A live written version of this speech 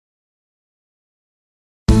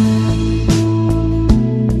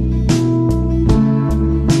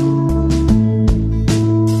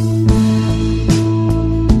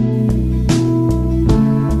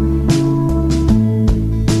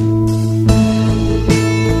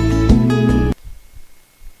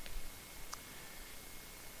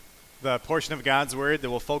The portion of God's Word that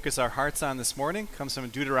we'll focus our hearts on this morning comes from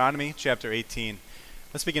Deuteronomy chapter 18.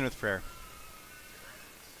 Let's begin with prayer.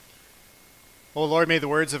 O Lord, may the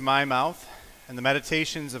words of my mouth and the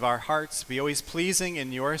meditations of our hearts be always pleasing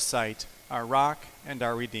in your sight, our rock and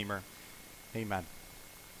our Redeemer. Amen.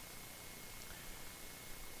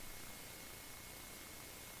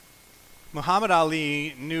 Muhammad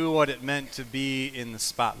Ali knew what it meant to be in the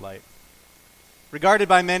spotlight. Regarded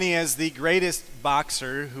by many as the greatest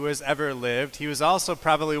boxer who has ever lived, he was also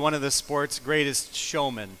probably one of the sport's greatest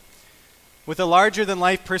showmen. With a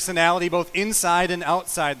larger-than-life personality both inside and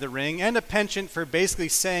outside the ring, and a penchant for basically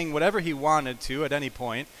saying whatever he wanted to at any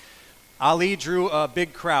point, Ali drew a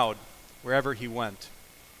big crowd wherever he went.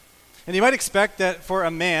 And you might expect that for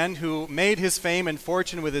a man who made his fame and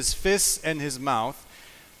fortune with his fists and his mouth,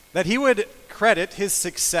 that he would credit his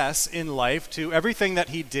success in life to everything that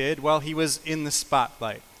he did while he was in the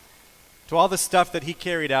spotlight, to all the stuff that he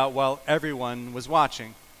carried out while everyone was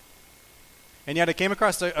watching. And yet I came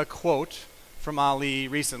across a quote from Ali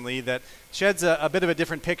recently that sheds a bit of a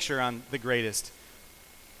different picture on the greatest.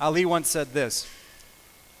 Ali once said this: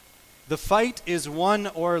 "The fight is won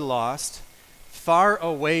or lost far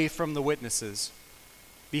away from the witnesses,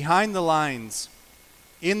 behind the lines,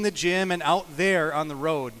 in the gym and out there on the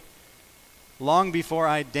road, long before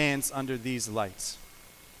I dance under these lights."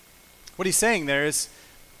 What he's saying there is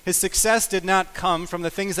his success did not come from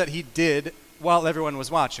the things that he did while everyone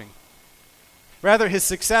was watching. Rather, his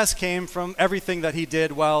success came from everything that he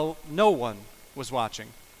did while no one was watching.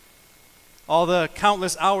 All the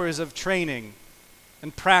countless hours of training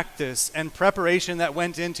and practice and preparation that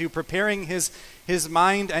went into preparing his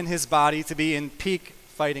mind and his body to be in peak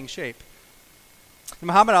fighting shape.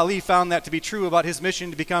 Muhammad Ali found that to be true about his mission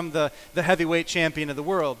to become the heavyweight champion of the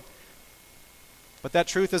world. But that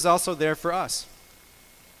truth is also there for us.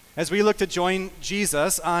 As we look to join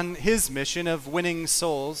Jesus on his mission of winning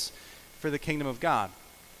souls for the kingdom of God.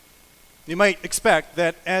 You might expect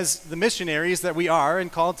that as the missionaries that we are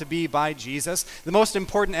and called to be by Jesus, the most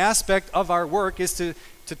important aspect of our work is to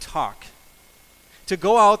talk. To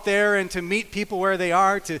go out there and to meet people where they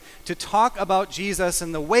are, to talk about Jesus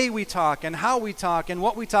and the way we talk and how we talk and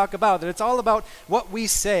what we talk about. That it's all about what we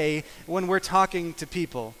say when we're talking to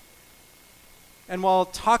people. And while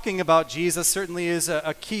talking about Jesus certainly is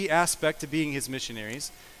a key aspect to being his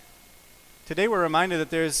missionaries, today we're reminded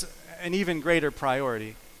that there's an even greater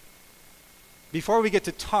priority. Before we get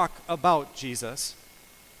to talk about Jesus,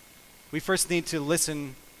 we first need to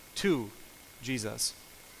listen to Jesus.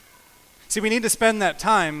 See, we need to spend that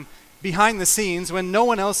time behind the scenes when no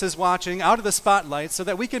one else is watching, out of the spotlight, so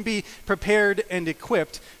that we can be prepared and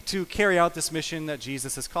equipped to carry out this mission that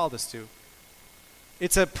Jesus has called us to.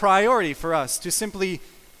 It's a priority for us to simply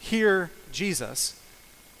hear Jesus,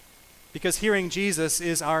 because hearing Jesus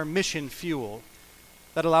is our mission fuel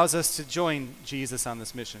that allows us to join Jesus on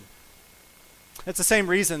this mission. It's the same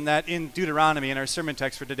reason that in Deuteronomy, in our sermon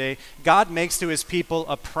text for today, God makes to his people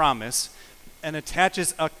a promise and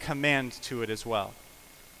attaches a command to it as well.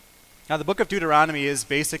 Now, the book of Deuteronomy is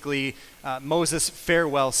basically Moses'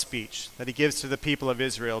 farewell speech that he gives to the people of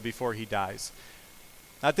Israel before he dies.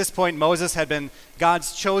 At this point, Moses had been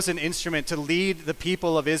God's chosen instrument to lead the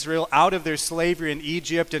people of Israel out of their slavery in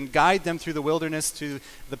Egypt and guide them through the wilderness to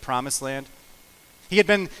the promised land. He had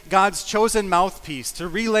been God's chosen mouthpiece to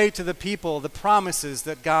relay to the people the promises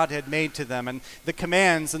that God had made to them and the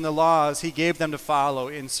commands and the laws he gave them to follow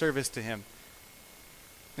in service to him.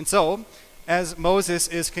 And so, as Moses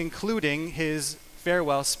is concluding his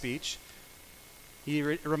farewell speech, he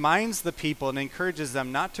reminds the people and encourages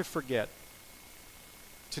them not to forget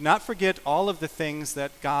all of the things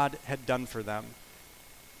that God had done for them,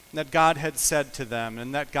 that God had said to them,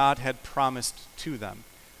 and that God had promised to them.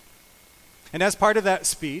 And as part of that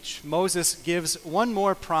speech, Moses gives one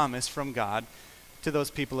more promise from God to those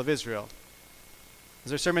people of Israel.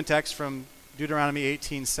 As our sermon text from Deuteronomy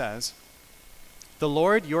 18 says, "The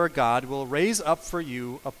Lord your God will raise up for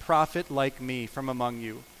you a prophet like me from among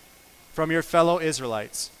you, from your fellow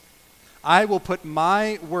Israelites. I will put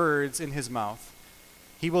my words in his mouth.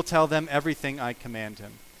 He will tell them everything I command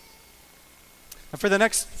him." And for the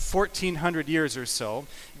next 1,400 years or so,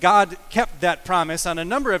 God kept that promise on a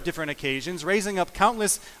number of different occasions, raising up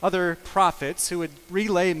countless other prophets who would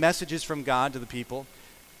relay messages from God to the people,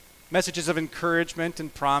 messages of encouragement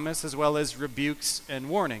and promise, as well as rebukes and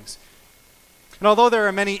warnings. And although there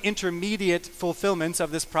are many intermediate fulfillments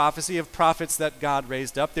of this prophecy of prophets that God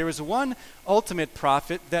raised up, there was one ultimate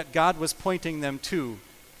prophet that God was pointing them to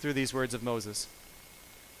through these words of Moses.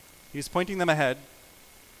 He was pointing them ahead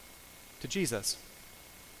to Jesus.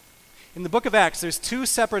 In the book of Acts, there's two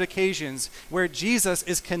separate occasions where Jesus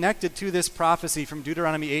is connected to this prophecy from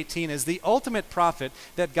Deuteronomy 18 as the ultimate prophet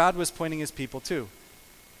that God was pointing his people to.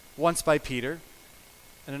 Once by Peter,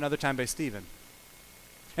 and another time by Stephen.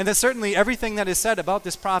 And that certainly everything that is said about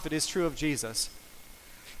this prophet is true of Jesus.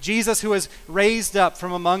 Jesus, who was raised up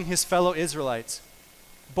from among his fellow Israelites,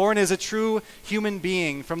 born as a true human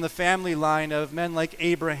being from the family line of men like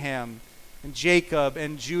Abraham and Jacob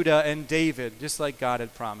and Judah and David, just like God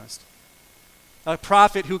had promised. A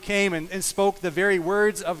prophet who came and spoke the very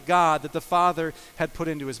words of God that the Father had put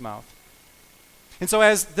into his mouth. And so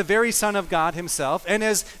as the very Son of God himself, and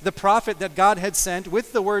as the prophet that God had sent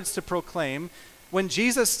with the words to proclaim, when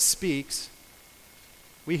Jesus speaks,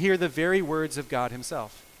 we hear the very words of God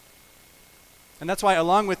himself. And that's why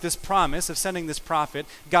along with this promise of sending this prophet,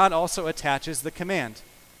 God also attaches the command.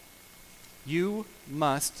 You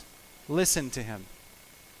must listen to him.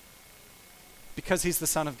 Because he's the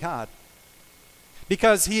Son of God.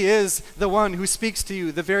 Because he is the one who speaks to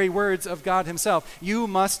you the very words of God himself. You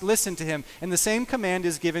must listen to him. And the same command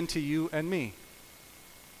is given to you and me.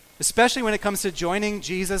 Especially when it comes to joining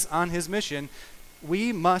Jesus on his mission,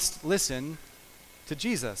 we must listen to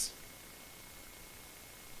Jesus.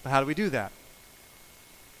 But how do we do that?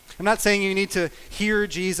 I'm not saying you need to hear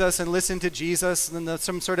Jesus and listen to Jesus in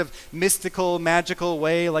some sort of mystical, magical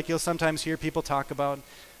way like you'll sometimes hear people talk about.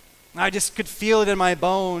 I just could feel it in my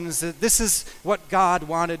bones that this is what God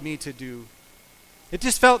wanted me to do. It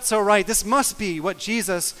just felt so right. This must be what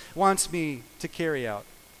Jesus wants me to carry out.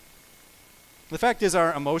 The fact is,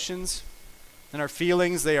 our emotions and our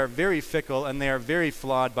feelings, they are very fickle and they are very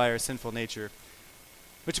flawed by our sinful nature.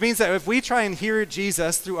 Which means that if we try and hear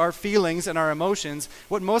Jesus through our feelings and our emotions,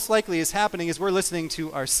 what most likely is happening is we're listening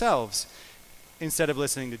to ourselves instead of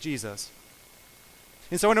listening to Jesus.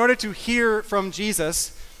 And so in order to hear from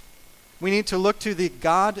Jesus, we need to look to the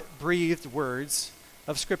God-breathed words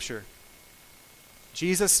of Scripture.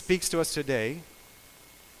 Jesus speaks to us today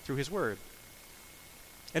through his word.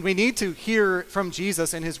 And we need to hear from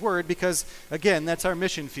Jesus and his word because, again, that's our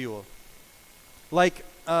mission fuel. Like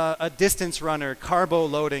a distance runner carbo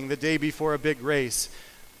loading the day before a big race,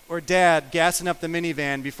 or dad gassing up the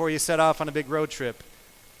minivan before you set off on a big road trip.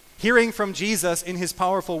 Hearing from Jesus in his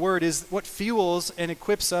powerful word is what fuels and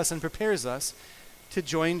equips us and prepares us to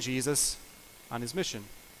join Jesus on his mission.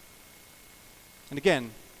 And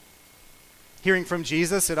again, hearing from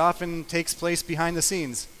Jesus, it often takes place behind the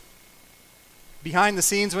scenes. Behind the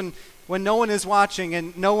scenes when no one is watching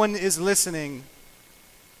and no one is listening.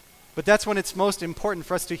 But that's when it's most important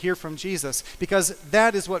for us to hear from Jesus, because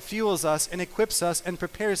that is what fuels us and equips us and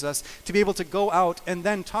prepares us to be able to go out and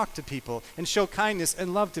then talk to people and show kindness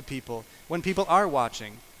and love to people when people are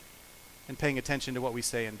watching and paying attention to what we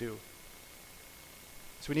say and do.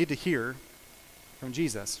 So we need to hear from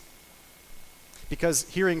Jesus, because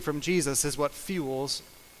hearing from Jesus is what fuels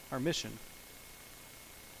our mission.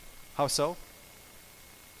 How so?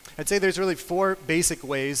 I'd say there's really four basic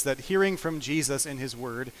ways that hearing from Jesus in his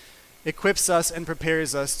word equips us and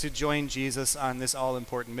prepares us to join Jesus on this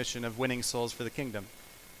all-important mission of winning souls for the kingdom.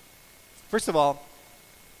 First of all,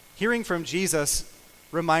 hearing from Jesus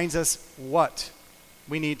reminds us what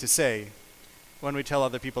we need to say when we tell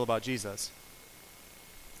other people about Jesus.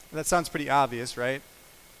 That sounds pretty obvious, right?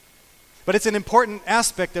 But it's an important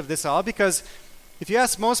aspect of this all, because if you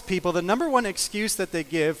ask most people, the number one excuse that they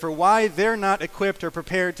give for why they're not equipped or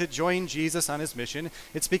prepared to join Jesus on his mission,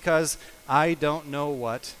 it's because I don't know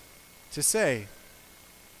what to say.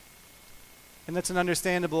 And that's an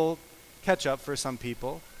understandable catch-up for some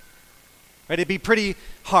people. Right? It'd be pretty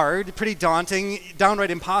hard, pretty daunting,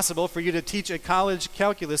 downright impossible for you to teach a college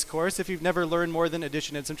calculus course if you've never learned more than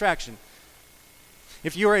addition and subtraction.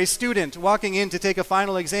 If you are a student walking in to take a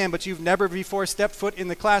final exam, but you've never before stepped foot in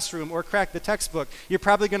the classroom or cracked the textbook, you're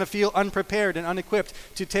probably going to feel unprepared and unequipped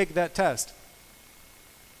to take that test.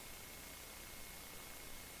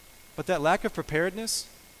 But that lack of preparedness,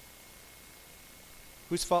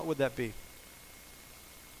 whose fault would that be?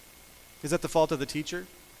 Is that the fault of the teacher?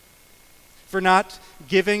 For not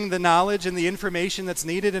giving the knowledge and the information that's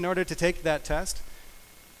needed in order to take that test?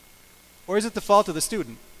 Or is it the fault of the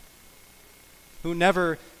student, who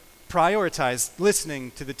never prioritized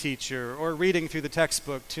listening to the teacher or reading through the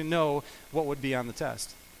textbook to know what would be on the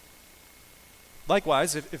test?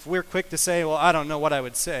 Likewise, if we're quick to say, well, I don't know what I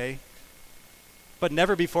would say, but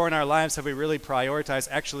never before in our lives have we really prioritized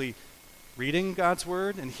actually reading God's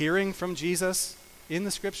word and hearing from Jesus in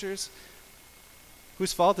the scriptures,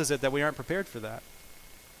 whose fault is it that we aren't prepared for that?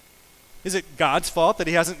 Is it God's fault that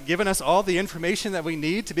he hasn't given us all the information that we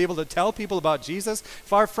need to be able to tell people about Jesus?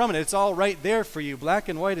 Far from it. It's all right there for you, black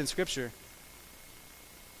and white in Scripture.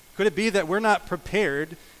 Could it be that we're not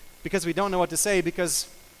prepared because we don't know what to say because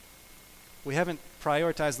we haven't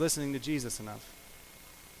prioritized listening to Jesus enough?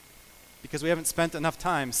 Because we haven't spent enough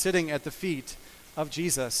time sitting at the feet of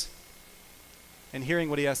Jesus and hearing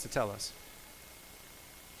what he has to tell us.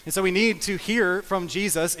 And so we need to hear from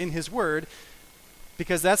Jesus in his word,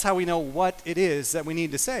 because that's how we know what it is that we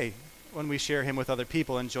need to say when we share him with other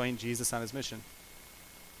people and join Jesus on his mission.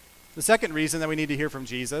 The second reason that we need to hear from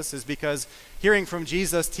Jesus is because hearing from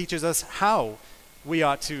Jesus teaches us how we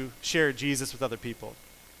ought to share Jesus with other people.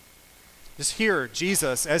 Just hear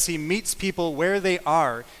Jesus as he meets people where they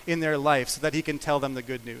are in their life so that he can tell them the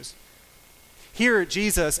good news. Hear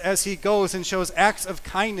Jesus as he goes and shows acts of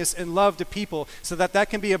kindness and love to people so that that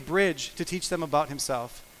can be a bridge to teach them about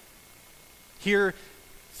himself. Hear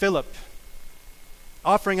Philip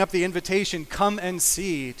offering up the invitation, come and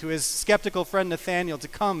see, to his skeptical friend Nathanael to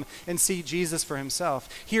come and see Jesus for himself.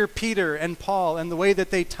 Hear Peter and Paul and the way that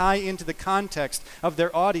they tie into the context of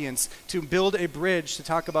their audience to build a bridge to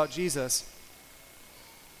talk about Jesus.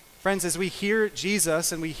 Friends, as we hear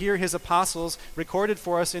Jesus and we hear his apostles recorded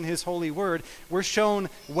for us in his holy word, we're shown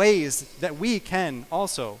ways that we can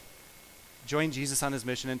also join Jesus on his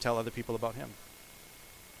mission and tell other people about him.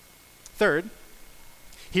 Third,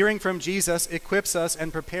 hearing from Jesus equips us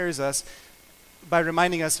and prepares us by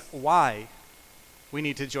reminding us why we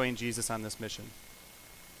need to join Jesus on this mission.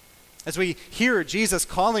 As we hear Jesus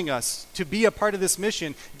calling us to be a part of this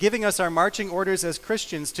mission, giving us our marching orders as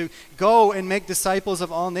Christians to go and make disciples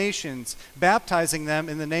of all nations, baptizing them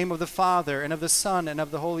in the name of the Father and of the Son and of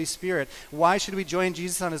the Holy Spirit. Why should we join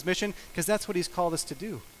Jesus on his mission? Because that's what he's called us to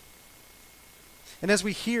do. And as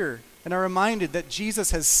we hear and are reminded that Jesus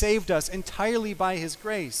has saved us entirely by his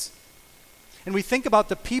grace, and we think about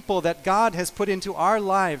the people that God has put into our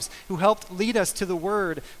lives who helped lead us to the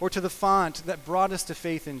word or to the font that brought us to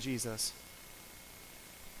faith in Jesus,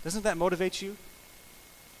 doesn't that motivate you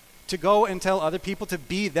to go and tell other people to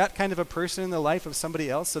be that kind of a person in the life of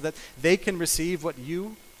somebody else so that they can receive what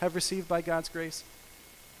you have received by God's grace?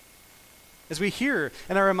 As we hear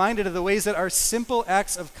and are reminded of the ways that our simple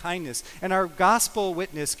acts of kindness and our gospel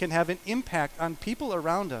witness can have an impact on people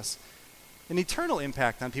around us, an eternal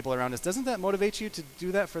impact on people around us, doesn't that motivate you to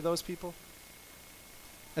do that for those people?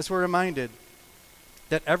 As we're reminded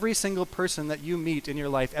that every single person that you meet in your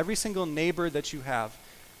life, every single neighbor that you have,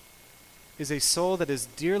 is a soul that is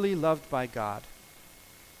dearly loved by God,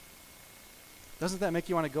 doesn't that make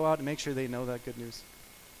you want to go out and make sure they know that good news?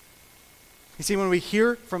 You see, when we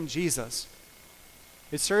hear from Jesus,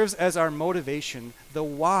 it serves as our motivation, the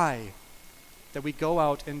why that we go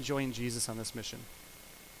out and join Jesus on this mission.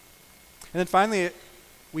 And then finally,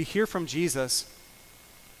 we hear from Jesus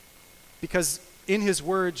because in his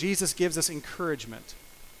word, Jesus gives us encouragement.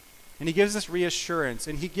 And he gives us reassurance.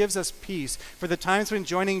 And he gives us peace for the times when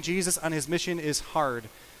joining Jesus on his mission is hard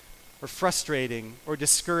or frustrating or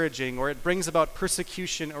discouraging, or it brings about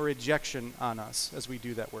persecution or rejection on us as we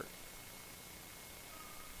do that work.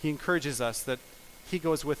 He encourages us that he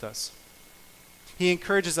goes with us. He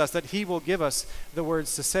encourages us that he will give us the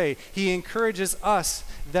words to say. He encourages us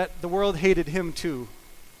that the world hated him too,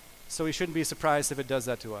 so we shouldn't be surprised if it does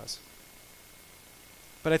that to us.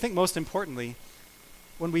 But I think most importantly,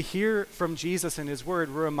 when we hear from Jesus and his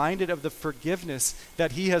word, we're reminded of the forgiveness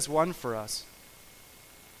that he has won for us.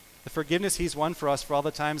 The forgiveness he's won for us for all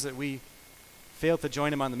the times that we failed to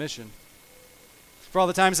join him on the mission. For all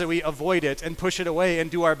the times that we avoid it and push it away and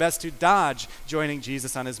do our best to dodge joining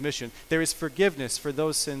Jesus on his mission. There is forgiveness for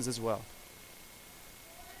those sins as well.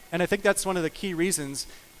 And I think that's one of the key reasons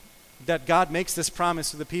that God makes this promise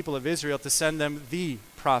to the people of Israel to send them the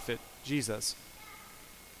prophet, Jesus.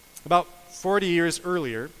 About 40 years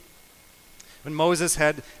earlier, when Moses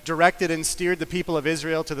had directed and steered the people of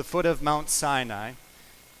Israel to the foot of Mount Sinai,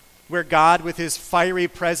 where God, with his fiery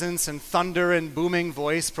presence and thunder and booming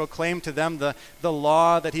voice, proclaimed to them the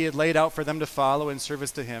law that he had laid out for them to follow in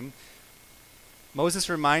service to him, Moses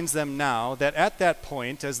reminds them now that at that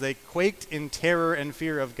point, as they quaked in terror and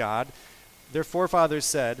fear of God, their forefathers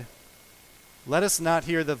said, "Let us not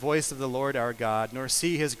hear the voice of the Lord our God, nor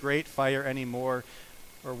see his great fire anymore,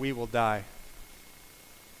 or we will die."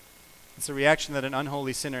 It's a reaction that an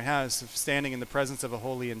unholy sinner has of standing in the presence of a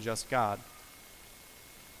holy and just God.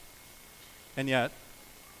 And yet,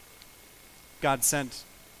 God sent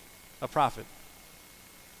a prophet,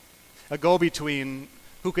 a go-between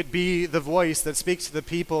who could be the voice that speaks to the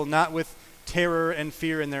people not with terror and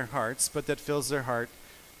fear in their hearts, but that fills their heart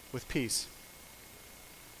with peace.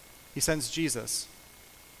 He sends Jesus.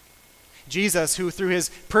 Jesus, who through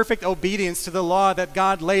his perfect obedience to the law that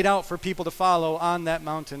God laid out for people to follow on that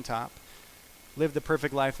mountaintop, lived the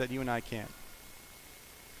perfect life that you and I can't.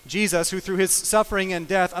 Jesus, who through his suffering and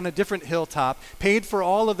death on a different hilltop paid for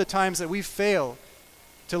all of the times that we fail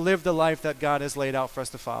to live the life that God has laid out for us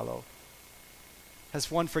to follow, has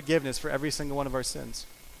won forgiveness for every single one of our sins.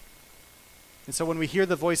 And so when we hear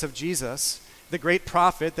the voice of Jesus, the great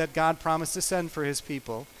prophet that God promised to send for his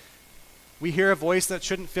people, we hear a voice that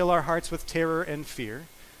shouldn't fill our hearts with terror and fear,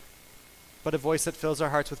 but a voice that fills our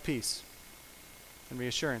hearts with peace and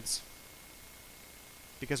reassurance.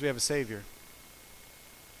 Because we have a Savior.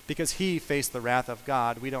 Because he faced the wrath of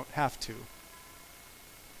God, we don't have to.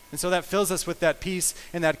 And so that fills us with that peace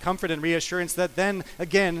and that comfort and reassurance that then,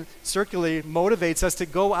 again, circularly motivates us to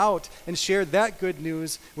go out and share that good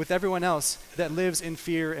news with everyone else that lives in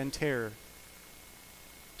fear and terror.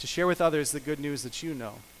 To share with others the good news that you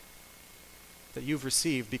know, that you've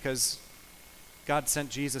received because God sent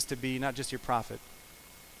Jesus to be not just your prophet,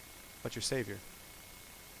 but your Savior.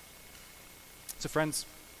 So friends,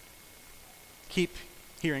 keep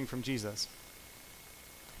hearing from Jesus.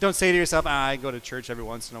 Don't say to yourself, I go to church every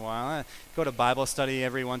once in a while. I go to Bible study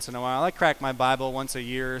every once in a while. I crack my Bible once a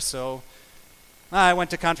year or so. I went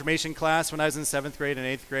to confirmation class when I was in 7th grade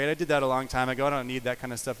and 8th grade. I did that a long time ago. I don't need that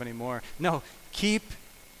kind of stuff anymore. No, keep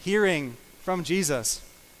hearing from Jesus.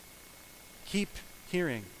 Keep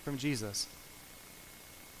hearing from Jesus.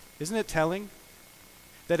 Isn't it telling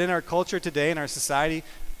that in our culture today, in our society,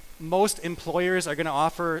 most employers are going to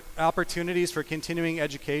offer opportunities for continuing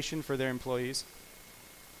education for their employees?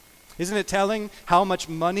 Isn't it telling how much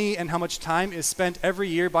money and how much time is spent every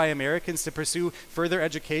year by Americans to pursue further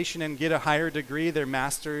education and get a higher degree, their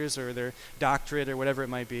master's or their doctorate or whatever it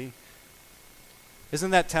might be?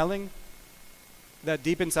 Isn't that telling that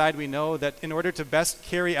deep inside we know that in order to best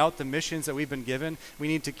carry out the missions that we've been given, we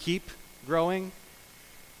need to keep growing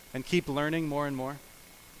and keep learning more and more?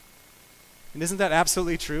 And isn't that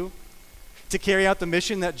absolutely true? To carry out the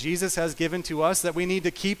mission that Jesus has given to us, that we need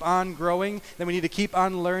to keep on growing, that we need to keep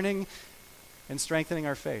on learning and strengthening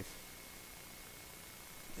our faith.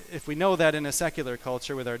 If we know that in a secular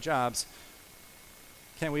culture with our jobs,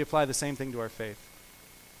 can't we apply the same thing to our faith?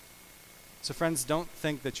 So friends, don't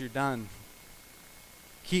think that you're done.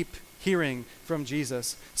 Keep hearing from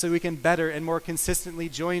Jesus so we can better and more consistently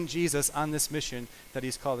join Jesus on this mission that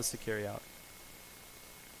he's called us to carry out.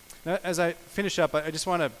 Now, as I finish up, I just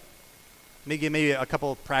want to maybe a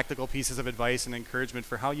couple practical pieces of advice and encouragement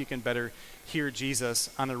for how you can better hear Jesus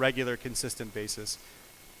on a regular, consistent basis.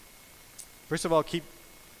 First of all, keep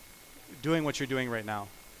doing what you're doing right now.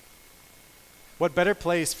 What better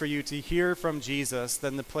place for you to hear from Jesus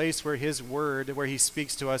than the place where his word, where he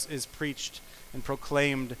speaks to us, is preached and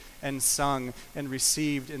proclaimed and sung and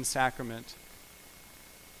received in sacrament?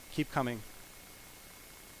 Keep coming.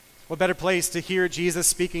 What better place to hear Jesus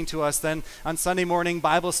speaking to us than on Sunday morning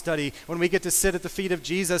Bible study when we get to sit at the feet of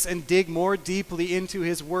Jesus and dig more deeply into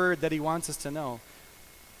his word that he wants us to know?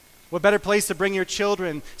 What better place to bring your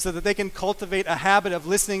children so that they can cultivate a habit of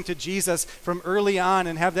listening to Jesus from early on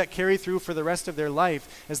and have that carry through for the rest of their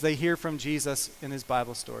life as they hear from Jesus in his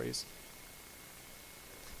Bible stories?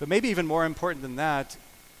 But maybe even more important than that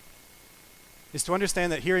is to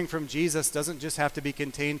understand that hearing from Jesus doesn't just have to be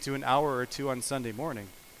contained to an hour or two on Sunday morning.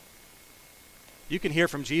 You can hear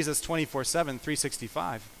from Jesus 24/7,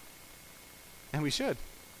 365. And we should.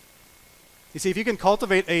 You see, if you can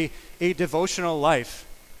cultivate a devotional life,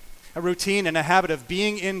 a routine and a habit of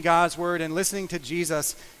being in God's word and listening to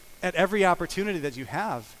Jesus at every opportunity that you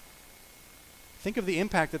have, think of the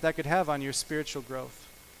impact that could have on your spiritual growth.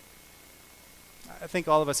 I think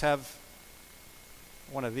all of us have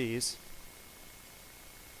one of these,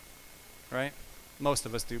 right? Most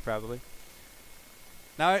of us do, probably.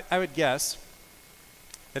 Now, I would guess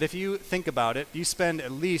that if you think about it, you spend at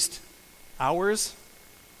least hours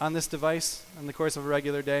on this device in the course of a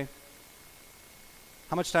regular day.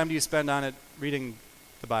 How much time do you spend on it reading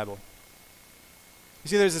the Bible? You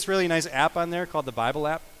see, there's this really nice app on there called the Bible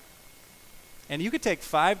app. And you could take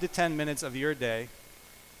 5 to 10 minutes of your day,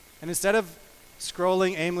 and instead of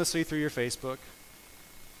scrolling aimlessly through your Facebook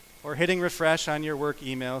or hitting refresh on your work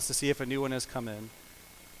emails to see if a new one has come in,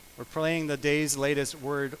 or playing the day's latest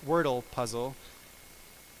Wordle puzzle,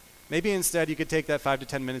 maybe instead you could take that 5 to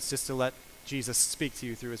 10 minutes just to let Jesus speak to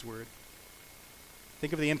you through his word.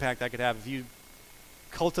 Think of the impact that could have if you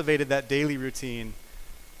cultivated that daily routine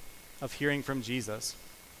of hearing from Jesus.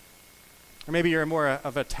 Or maybe you're more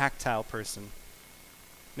of a tactile person.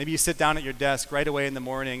 Maybe you sit down at your desk right away in the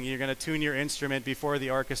morning. You're going to tune your instrument before the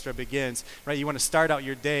orchestra begins, right? You want to start out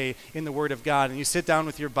your day in the Word of God, and you sit down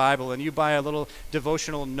with your Bible, and you buy a little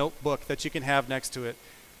devotional notebook that you can have next to it.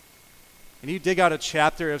 And you dig out a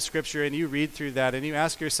chapter of Scripture, and you read through that, and you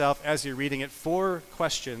ask yourself as you're reading it 4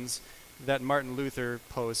 questions that Martin Luther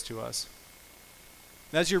posed to us.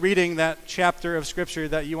 As you're reading that chapter of Scripture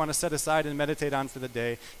that you want to set aside and meditate on for the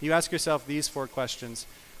day, you ask yourself these 4 questions.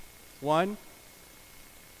 1,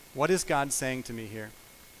 what is God saying to me here?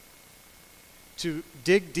 To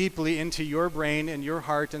dig deeply into your brain and your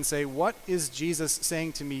heart and say, what is Jesus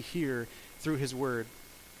saying to me here through his word?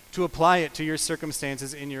 To apply it to your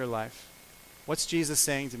circumstances in your life. What's Jesus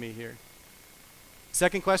saying to me here?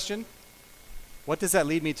 Second question, what does that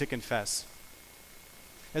lead me to confess?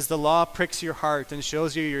 As the law pricks your heart and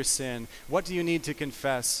shows you your sin, what do you need to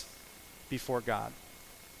confess before God?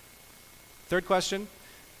 Third question,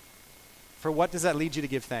 for what does that lead you to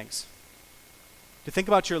give thanks? To think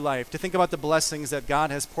about your life, to think about the blessings that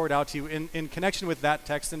God has poured out to you in connection with that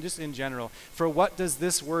text and just in general. For what does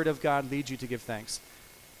this word of God lead you to give thanks?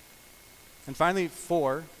 And finally,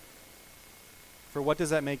 4, for what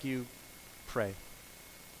does that make you pray?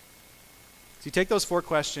 So you take those 4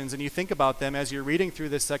 questions and you think about them as you're reading through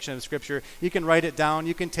this section of Scripture. You can write it down.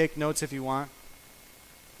 You can take notes if you want.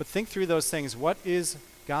 But think through those things. What is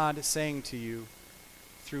God saying to you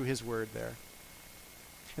through his word there?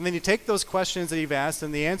 And then you take those questions that you've asked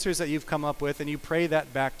and the answers that you've come up with and you pray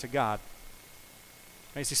that back to God.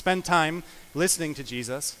 Right, so you spend time listening to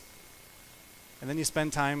Jesus and then you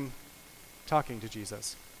spend time talking to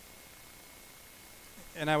Jesus.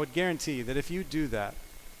 And I would guarantee that if you do that,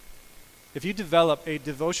 if you develop a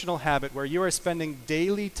devotional habit where you are spending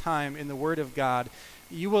daily time in the Word of God,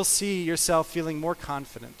 you will see yourself feeling more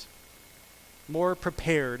confident, more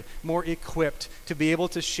prepared, more equipped to be able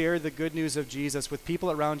to share the good news of Jesus with people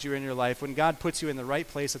around you in your life when God puts you in the right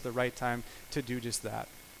place at the right time to do just that.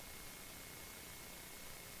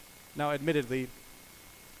 Now, admittedly,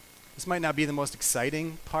 this might not be the most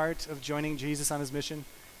exciting part of joining Jesus on his mission.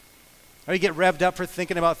 Or you get revved up for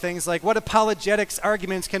thinking about things like, what apologetics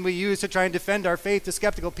arguments can we use to try and defend our faith to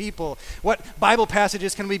skeptical people? What Bible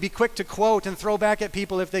passages can we be quick to quote and throw back at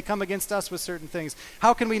people if they come against us with certain things?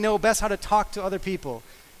 How can we know best how to talk to other people?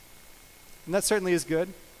 And that certainly is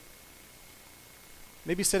good.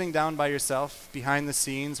 Maybe sitting down by yourself behind the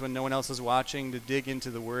scenes when no one else is watching to dig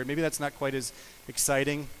into the Word. Maybe that's not quite as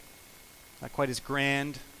exciting, not quite as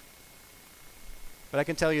grand. But I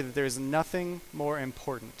can tell you that there is nothing more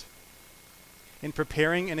important in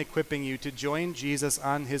preparing and equipping you to join Jesus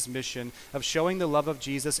on his mission of showing the love of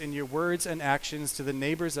Jesus in your words and actions to the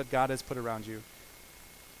neighbors that God has put around you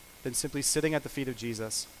than simply sitting at the feet of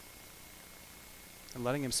Jesus and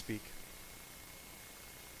letting him speak.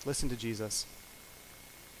 Listen to Jesus.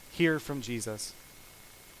 Hear from Jesus.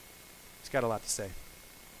 He's got a lot to say.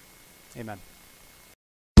 Amen.